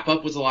 The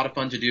wrap-up was a lot of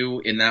fun to do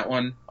in that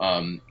one.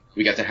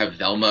 We got to have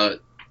Velma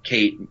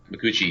Kate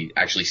Micucci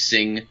actually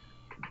sing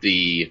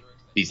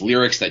these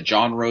lyrics that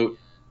John wrote,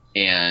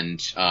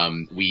 and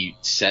we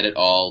set it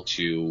all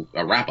to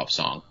a wrap-up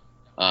song.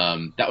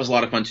 That was a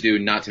lot of fun to do,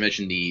 not to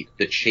mention the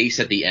chase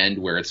at the end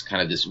where it's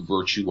kind of this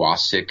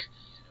virtuosic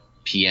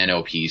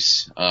piano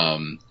piece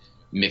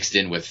mixed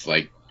in with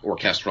like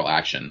orchestral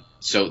action.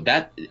 So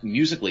that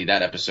musically,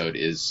 that episode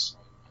is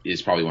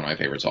probably one of my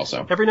favorites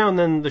also. Every now and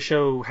then the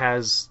show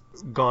has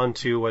gone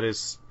to what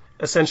is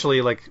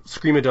essentially like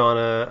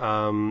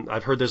Screamadonna.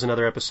 I've heard there's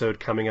another episode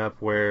coming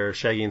up where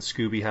Shaggy and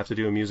Scooby have to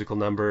do a musical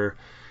number.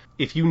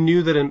 If you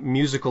knew that a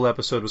musical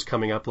episode was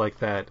coming up like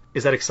that,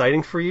 is that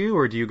exciting for you,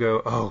 or do you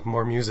go, oh,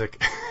 more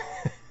music?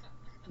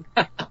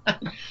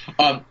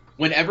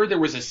 Whenever there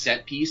was a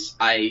set piece,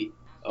 I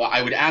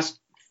would ask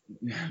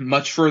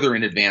much further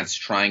in advance,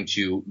 trying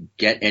to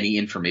get any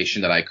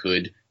information that I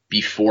could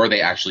before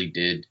they actually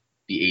did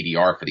the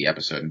ADR for the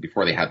episode and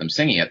before they had them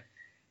singing it.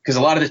 Because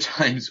a lot of the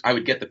times I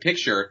would get the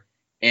picture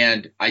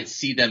and I'd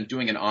see them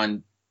doing an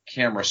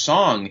on-camera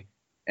song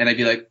and I'd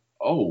be like,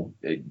 oh,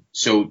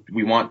 so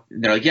we want,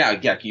 and they're like, yeah,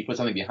 can you put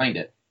something behind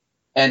it?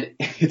 And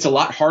it's a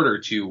lot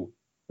harder to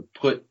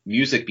put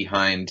music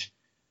behind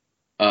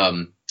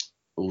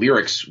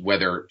lyrics,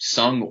 whether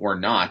sung or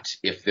not,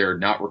 if they're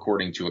not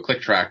recording to a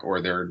click track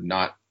or they're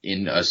not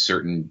in a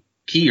certain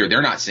key or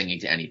they're not singing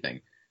to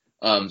anything.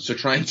 So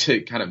trying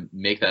to kind of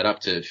make that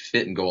up to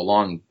fit and go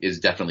along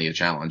is definitely a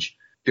challenge.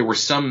 There were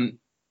some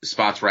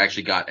spots where I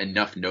actually got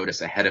enough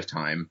notice ahead of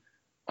time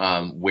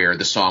where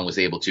the song was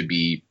able to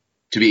be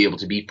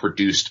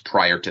produced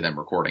prior to them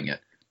recording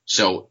it.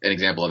 So an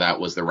example of that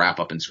was the wrap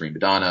up in Scream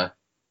Madonna,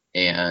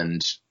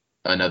 and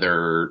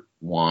another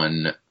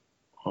one.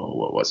 Oh,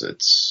 what was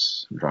it?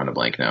 I'm drawing a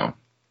blank now.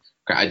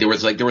 There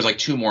was like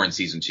 2 more in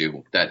season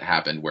 2 that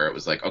happened where it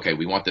was like, okay,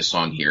 we want this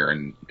song here,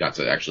 and got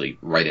to actually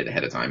write it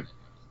ahead of time,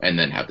 and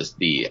then have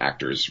the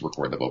actors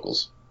record the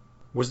vocals.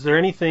 Was there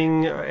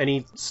anything,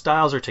 any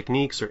styles or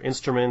techniques or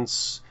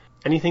instruments,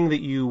 anything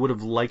that you would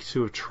have liked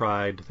to have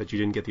tried that you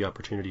didn't get the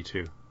opportunity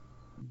to?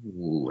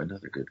 Ooh,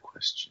 another good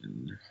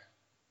question.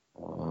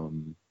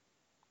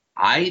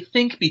 I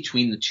think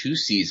between the 2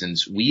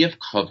 seasons, we have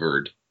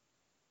covered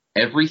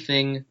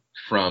everything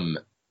from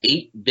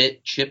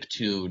 8-bit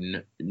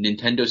chiptune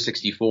Nintendo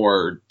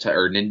 64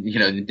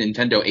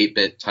 Nintendo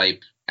 8-bit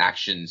type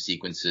action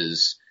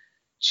sequences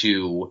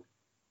to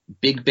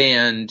big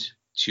band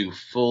to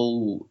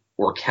full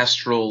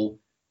orchestral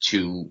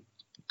to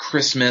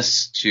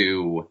Christmas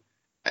to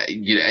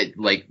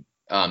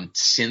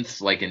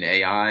synth like an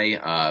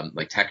AI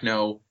like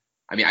techno.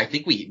 I mean, I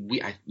think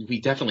we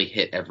definitely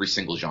hit every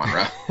single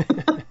genre.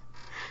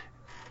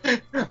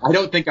 I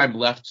don't think I'm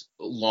left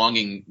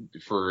longing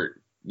for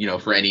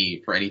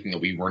anything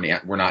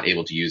that we're not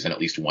able to use in at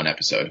least one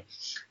episode.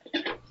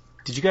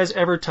 Did you guys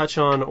ever touch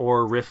on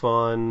or riff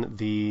on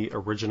the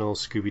original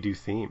Scooby-Doo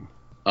theme?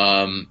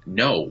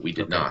 No, we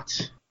did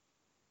not.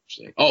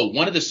 actually. Oh,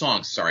 one of the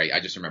songs. Sorry, I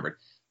just remembered.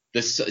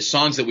 The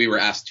songs that we were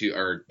asked to,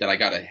 or that I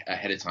got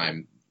ahead of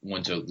time,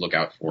 one to look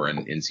out for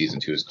in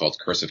season 2 is called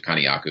Curse of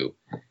Kaniyaku.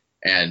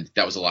 And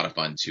that was a lot of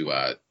fun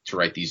to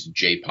write these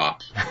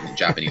J-pop,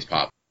 Japanese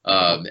pop.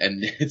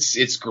 And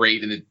it's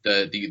great. And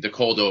the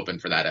cold open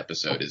for that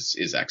episode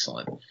is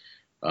excellent.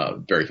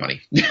 Very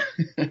funny.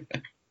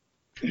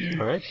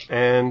 All right.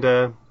 And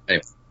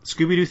Anyway.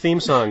 Scooby-Doo theme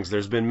songs.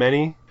 There's been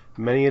many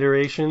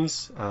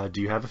iterations.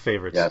 Do you have a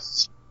favorite?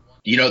 Yes.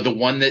 The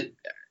one that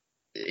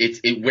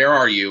Where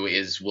Are You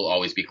will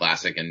always be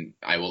classic, and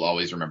I will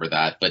always remember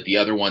that. But the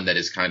other one that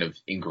is kind of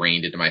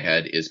ingrained into my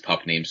head is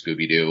Pup Named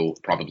Scooby-Doo,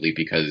 probably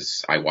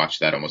because I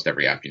watched that almost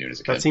every afternoon as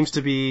a kid. That seems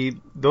to be,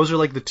 those are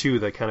like the two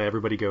that kind of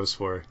everybody goes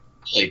for.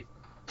 Like,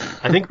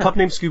 I think Pup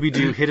Named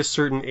Scooby-Doo hit a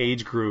certain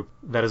age group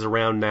that is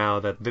around now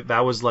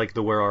that was like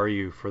the Where Are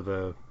You for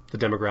the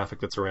demographic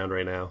that's around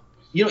right now.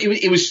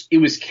 It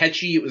was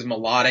catchy, it was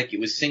melodic, it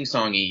was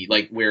sing-songy,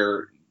 like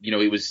where,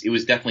 it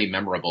was definitely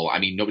memorable. I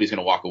mean, nobody's going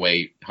to walk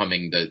away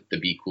humming the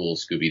Be Cool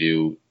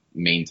Scooby-Doo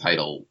main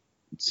title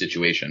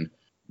situation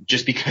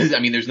just because, I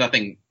mean, there's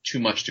nothing too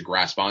much to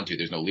grasp onto.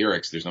 There's no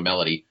lyrics, there's no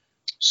melody.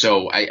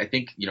 So I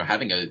think,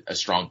 having a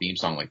strong theme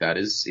song like that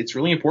it's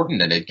really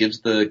important, and it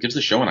gives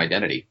the show an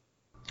identity.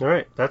 All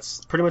right.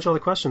 That's pretty much all the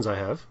questions I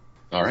have.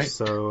 All right.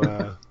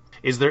 So,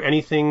 is there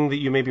anything that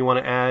you maybe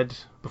want to add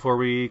before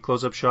we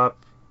close up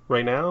shop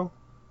right now?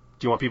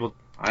 Do you want people,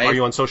 are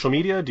you on social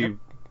media? Do you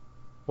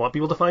want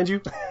people to find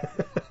you?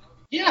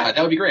 Yeah,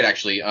 that would be great,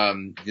 actually.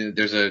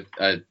 There's a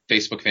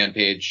Facebook fan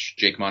page,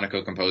 Jake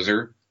Monaco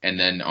Composer, and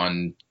then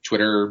on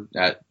Twitter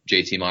at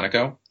JT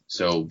Monaco.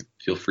 So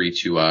feel free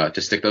to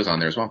stick those on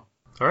there as well.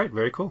 All right,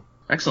 very cool.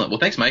 Excellent. Well,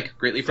 thanks, Mike.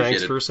 Greatly appreciated.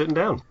 Thanks for sitting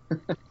down.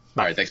 All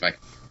right, thanks, Mike.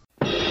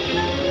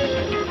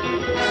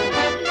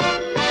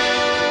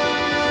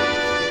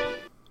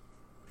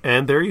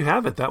 And there you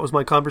have it. That was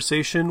my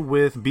conversation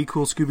with Be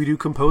Cool Scooby-Doo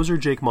composer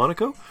Jake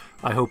Monaco.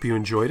 I hope you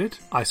enjoyed it.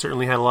 I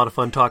certainly had a lot of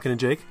fun talking to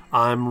Jake.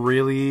 I'm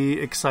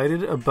really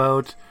excited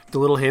about the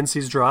little hints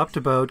he's dropped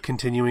about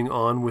continuing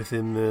on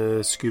within the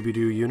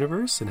Scooby-Doo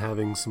universe and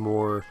having some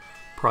more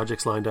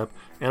projects lined up.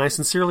 And I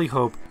sincerely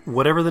hope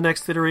whatever the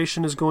next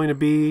iteration is going to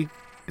be,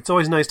 it's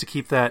always nice to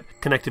keep that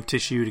connective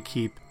tissue, to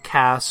keep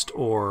cast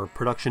or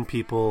production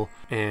people,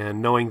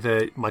 and knowing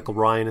that Michael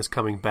Ryan is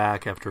coming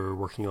back after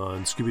working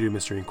on Scooby-Doo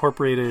Mystery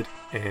Incorporated,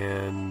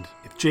 and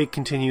if Jake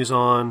continues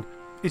on,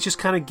 it just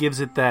kind of gives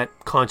it that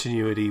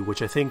continuity,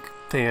 which I think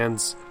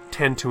fans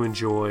tend to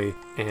enjoy.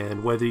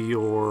 And whether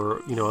you're,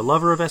 a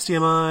lover of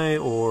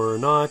SDMI or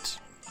not,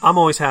 I'm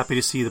always happy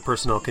to see the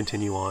personnel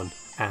continue on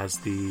as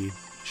the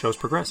shows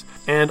progress.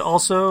 And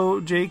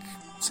also Jake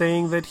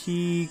saying that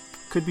he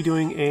could be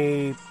doing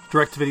a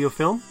direct-to-video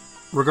film.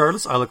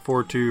 Regardless, I look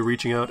forward to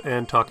reaching out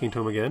and talking to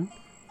him again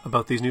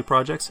about these new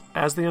projects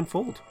as they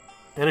unfold.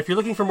 And if you're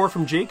looking for more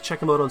from Jake,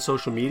 check him out on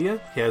social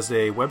media. He has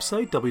a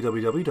website,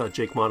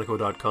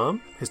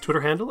 www.jakemonaco.com. His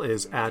Twitter handle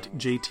is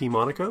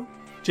 @JTMonaco.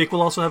 Jake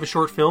will also have a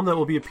short film that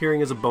will be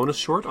appearing as a bonus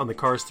short on the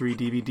Cars 3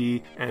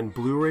 DVD and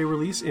Blu-ray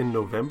release in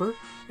November.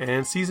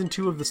 And Season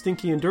 2 of The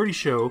Stinky and Dirty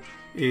Show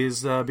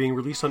is being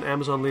released on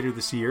Amazon later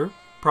this year,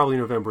 probably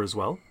November as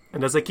well.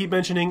 And as I keep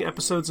mentioning,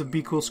 episodes of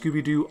Be Cool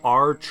Scooby-Doo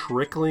are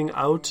trickling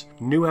out.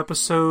 New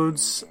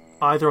episodes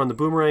either on the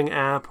Boomerang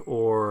app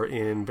or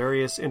in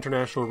various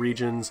international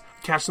regions.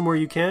 Catch them where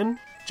you can.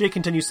 Jake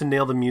continues to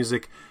nail the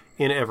music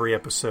in every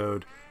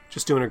episode.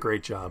 Just doing a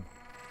great job.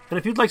 And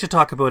if you'd like to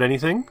talk about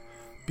anything,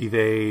 be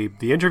they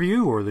the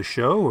interview or the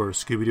show or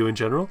Scooby-Doo in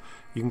general,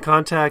 you can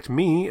contact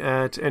me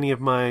at any of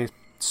my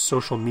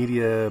social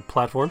media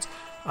platforms.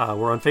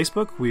 We're on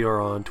Facebook, we are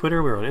on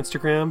Twitter, we're on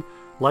Instagram.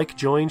 Like,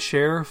 join,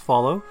 share,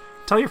 follow.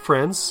 Tell your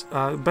friends.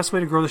 Best way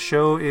to grow the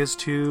show is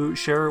to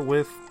share it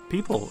with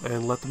people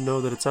and let them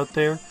know that it's out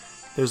there.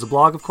 There's a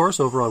blog, of course,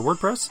 over on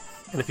WordPress.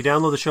 And if you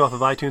download the show off of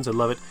iTunes, I'd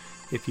love it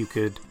if you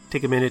could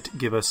take a minute,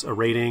 give us a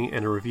rating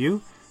and a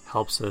review.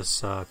 Helps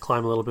us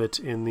climb a little bit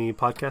in the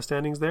podcast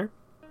standings there.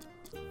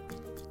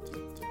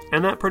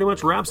 And that pretty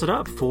much wraps it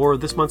up for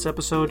this month's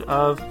episode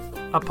of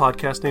A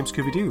Podcast Named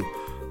Scooby-Doo.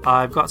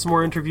 I've got some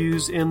more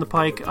interviews in the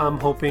pike. I'm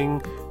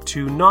hoping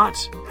to not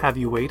have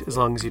you wait as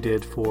long as you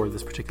did for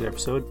this particular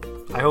episode.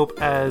 I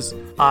hope, as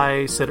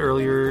I said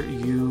earlier,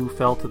 you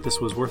felt that this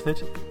was worth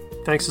it.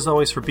 Thanks as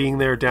always for being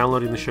there,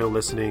 downloading the show,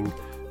 listening.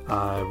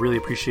 Really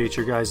appreciate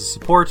your guys'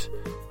 support.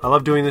 I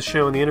love doing this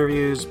show and the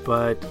interviews,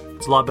 but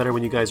it's a lot better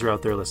when you guys are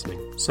out there listening.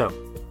 So,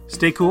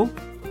 stay cool,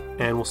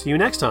 and we'll see you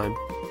next time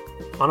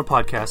on a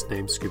podcast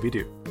named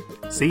Scooby-Doo.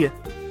 See ya.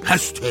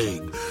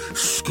 Hashtag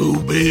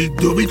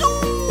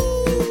Scooby-Dooby-Doo.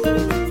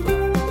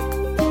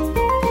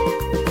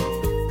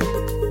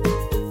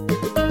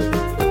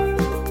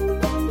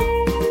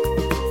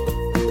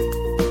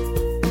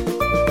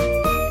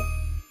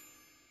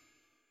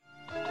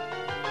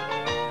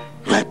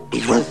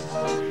 Happy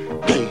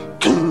birthday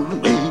to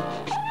me.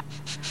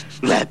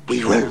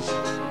 Happy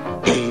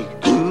birthday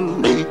to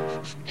me.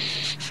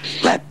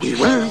 Happy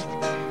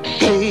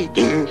birthday,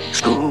 dear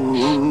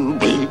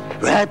Scooby.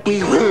 Happy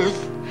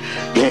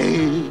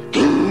birthday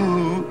to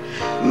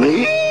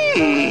me.